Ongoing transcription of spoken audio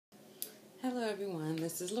Hello everyone,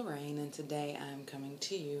 this is Lorraine, and today I'm coming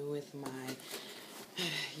to you with my,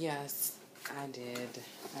 yes, I did.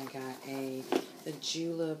 I got the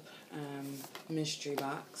Julep mystery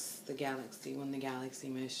box, the Galaxy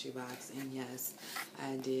mystery box, and yes,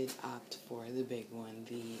 I did opt for the big one.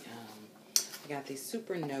 I got the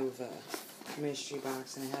Supernova mystery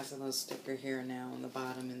box, and it has a little sticker here now on the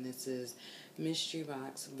bottom, and this is mystery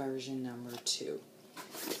box version number 2.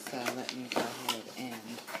 So let me go ahead and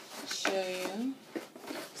show you.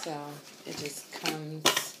 So it just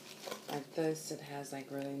comes like this. It has like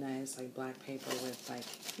really nice like black paper with like,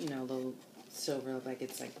 little silver, like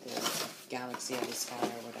it's like the galaxy of the sky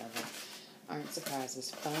or whatever. Aren't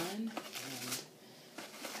surprises fun?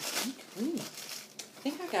 And I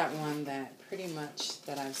think I got one that pretty much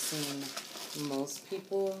that I've seen most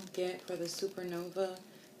people get for the Supernova.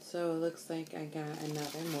 So it looks like I got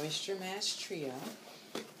another Moisture Mask Trio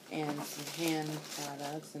and some hand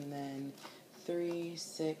products, and then 3,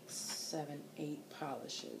 6, 7, 8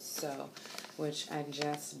 polishes. So, which I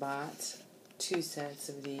just bought 2 sets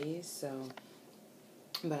of these. So,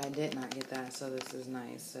 but I did not get that. So this is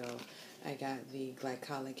nice. So I got the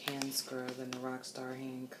glycolic hand scrub and the Rockstar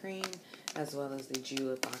hand cream, as well as the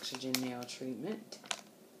Julep oxygen nail treatment,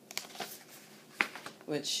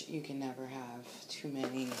 which you can never have too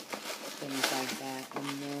many things like that.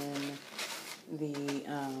 And then the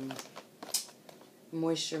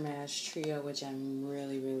Moisture Mask Trio, which I'm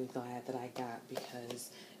really, really glad that I got,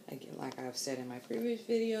 because, again, like I've said in my previous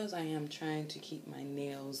videos, I am trying to keep my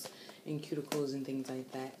nails and cuticles and things like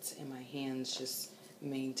that and my hands just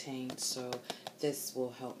maintained, so this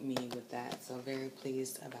will help me with that. So very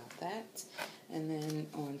pleased about that. And then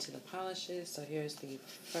on to the polishes. So here's the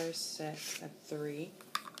first set of 3,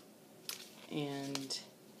 and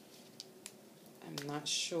I'm not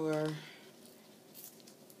sure.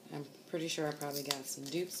 I'm pretty sure I probably got some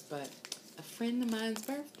dupes, but a friend of mine's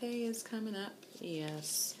birthday is coming up.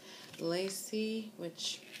 Yes, Lacey,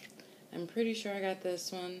 which I'm pretty sure I got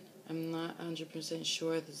this one. I'm not 100%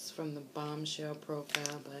 sure. This is from the Bombshell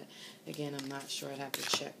profile, but again, I'm not sure. I'd have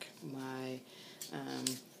to check my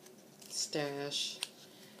stash.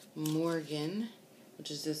 Morgan,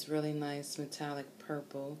 which is this really nice metallic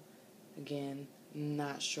purple. Again,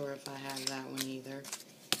 not sure if I have that one either.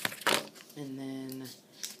 And then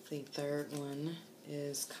the third one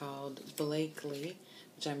is called Blakely,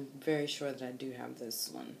 which I'm very sure that I do have this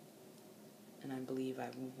one. And I believe I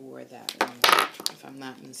wore that one, if I'm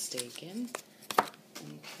not mistaken.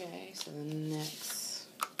 Okay, so the next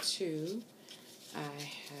 2, I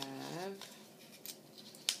have,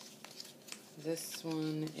 this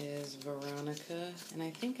one is Veronica, and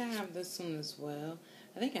I think I have this one as well.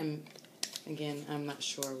 I think I'm not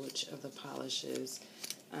sure which of the polishes.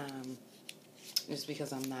 Just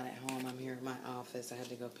because I'm not at home, I'm here in my office. I had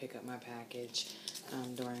to go pick up my package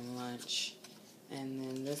during lunch. And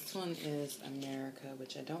then this one is America,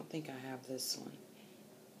 which I don't think I have this one.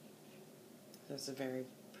 That's a very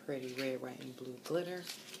pretty red, white, and blue glitter.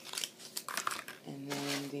 And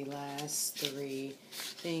then the last 3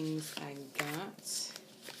 things I got.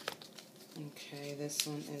 Okay, this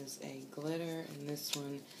one is a glitter, and this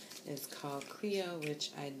one is called Cleo,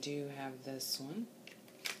 which I do have this one.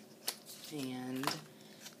 And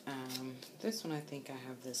this one, I think I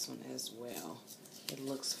have this one as well. It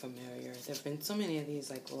looks familiar. There have been so many of these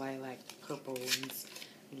like lilac purple ones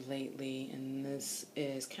lately, and this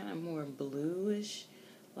is kind of more bluish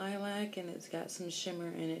lilac, and it's got some shimmer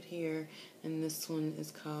in it here. And this one is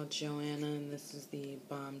called Joanna, and this is the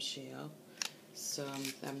Bombshell. So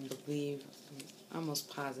I'm almost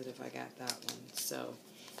positive I got that one. So,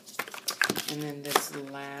 and then this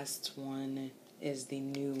last one is the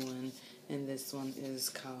new one, and this one is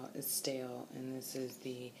called Estelle, and this is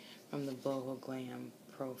from the Boho Glam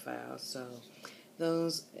profile. So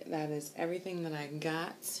that is everything that I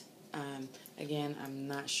got. Again, I'm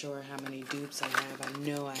not sure how many dupes I have. I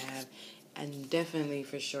know I have, and definitely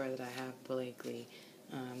for sure that I have Blakely.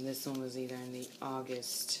 This one was either in the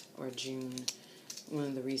August or June, one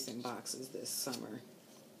of the recent boxes this summer,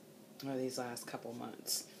 or these last couple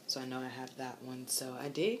months. So I know I have that one. So I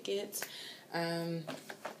did get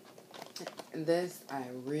this. I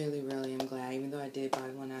really, really am glad. Even though I did buy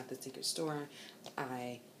one at the secret store,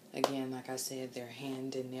 again, like I said, their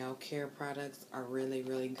hand and nail care products are really,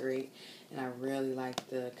 really great. And I really like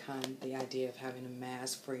the idea of having a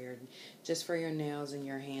mask just for your nails and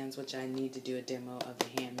your hands, which I need to do a demo of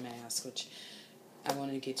the hand mask, which I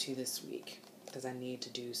wanted to get to this week, because I need to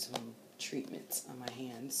do some treatments on my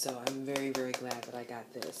hands. So I'm very, very glad that I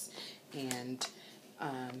got this. And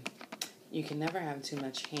you can never have too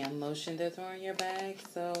much hand lotion to throw in your bag,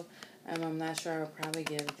 so I'm not sure. I'll probably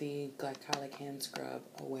give the glycolic hand scrub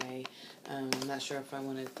away. I'm not sure if I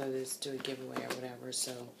want to throw this to a giveaway or whatever.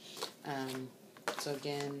 So, so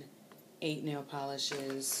again, 8 nail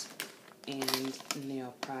polishes and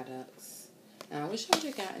nail products. And I wish I would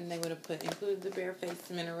have gotten, they would have included the Barefaced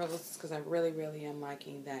Minerals, because I really, really am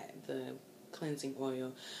liking the cleansing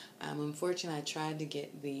oil. Unfortunately, I tried to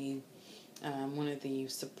get the one of the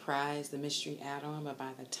the mystery add-on, but by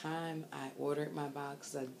the time I ordered my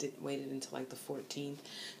box, I waited until like the 14th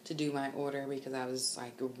to do my order, because I was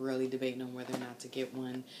like really debating on whether or not to get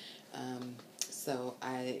one. So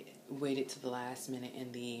I waited to the last minute,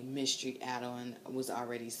 and the mystery add-on was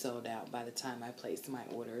already sold out by the time I placed my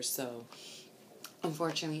order. So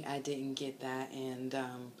unfortunately, I didn't get that, and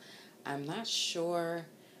I'm not sure,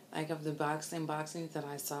 like, of the unboxings that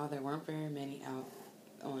I saw, there weren't very many out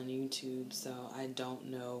on YouTube, so I don't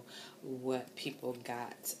know what people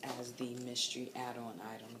got as the mystery add-on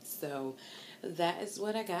item. So that is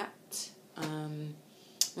what I got.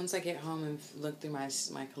 Once I get home and look through my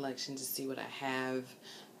collection to see what I have,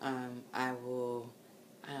 I will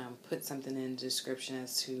put something in the description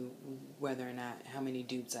as to whether or not, how many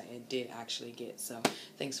dupes I did actually get. So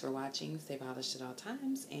thanks for watching. Stay polished at all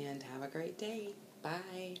times, and have a great day.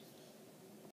 Bye.